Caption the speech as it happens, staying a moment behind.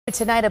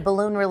Tonight, a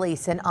balloon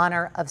release in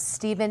honor of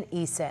Stephen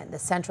Eason, the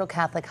Central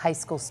Catholic High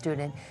School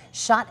student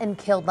shot and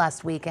killed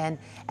last weekend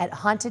at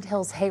Haunted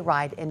Hills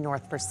Hayride in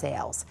North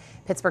Versailles.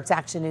 Pittsburgh's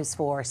Action News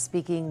 4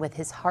 speaking with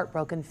his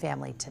heartbroken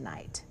family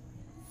tonight.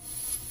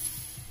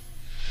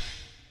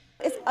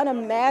 It's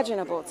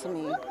unimaginable to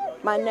me.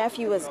 My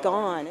nephew is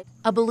gone.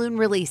 A balloon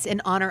release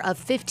in honor of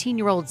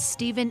 15-year-old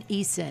Stephen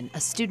Eason, a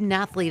student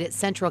athlete at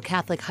Central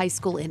Catholic High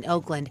School in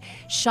Oakland,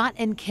 shot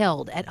and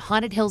killed at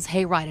Haunted Hills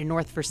Hayride in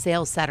North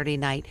Versailles Saturday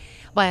night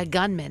by a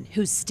gunman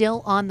who's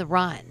still on the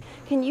run.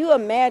 Can you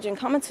imagine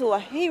coming to a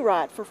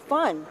hayride for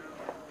fun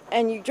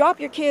and you drop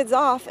your kids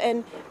off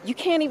and you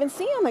can't even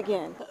see them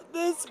again?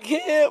 This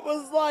kid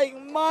was like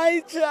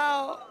my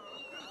child.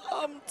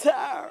 I'm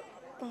tired.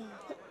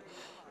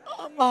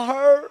 I'm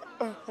hurt.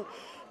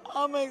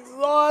 I'm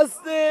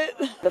exhausted.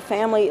 The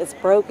family is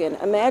broken.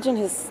 Imagine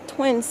his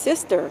twin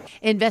sister.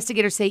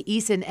 Investigators say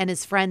Eason and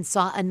his friends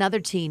saw another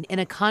teen in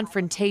a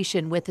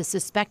confrontation with a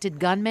suspected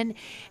gunman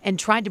and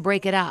tried to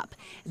break it up.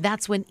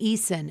 That's when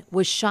Eason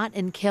was shot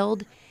and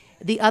killed.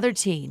 The other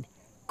teen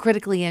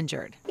critically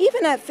injured.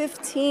 Even at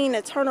 15,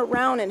 to turn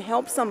around and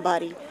help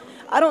somebody,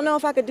 I don't know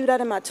if I could do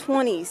that in my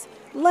 20s,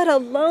 let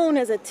alone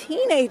as a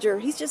teenager.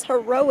 He's just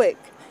heroic.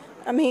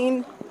 I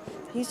mean,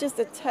 he's just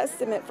a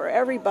testament for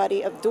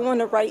everybody of doing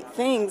the right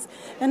things.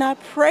 And I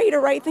pray the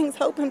right things,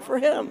 hoping for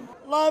him.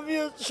 Love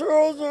your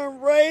children,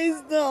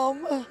 raise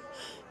them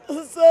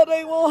so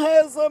they won't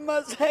have so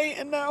much hate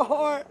in their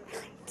heart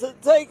to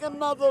take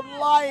another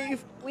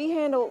life. We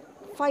handle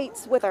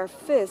fights with our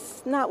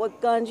fists, not with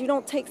guns. You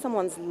don't take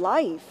someone's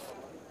life.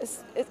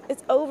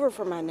 It's over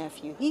for my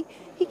nephew. He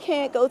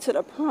can't go to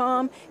the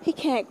prom. He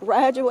can't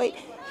graduate.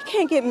 He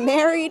can't get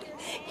married.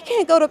 He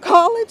can't go to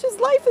college. His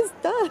life is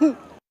done.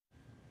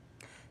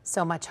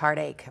 So much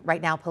heartache.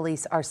 Right now,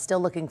 police are still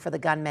looking for the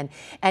gunman.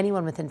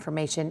 Anyone with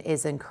information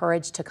is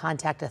encouraged to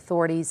contact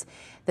authorities.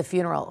 The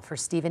funeral for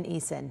Stephen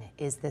Eason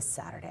is this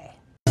Saturday.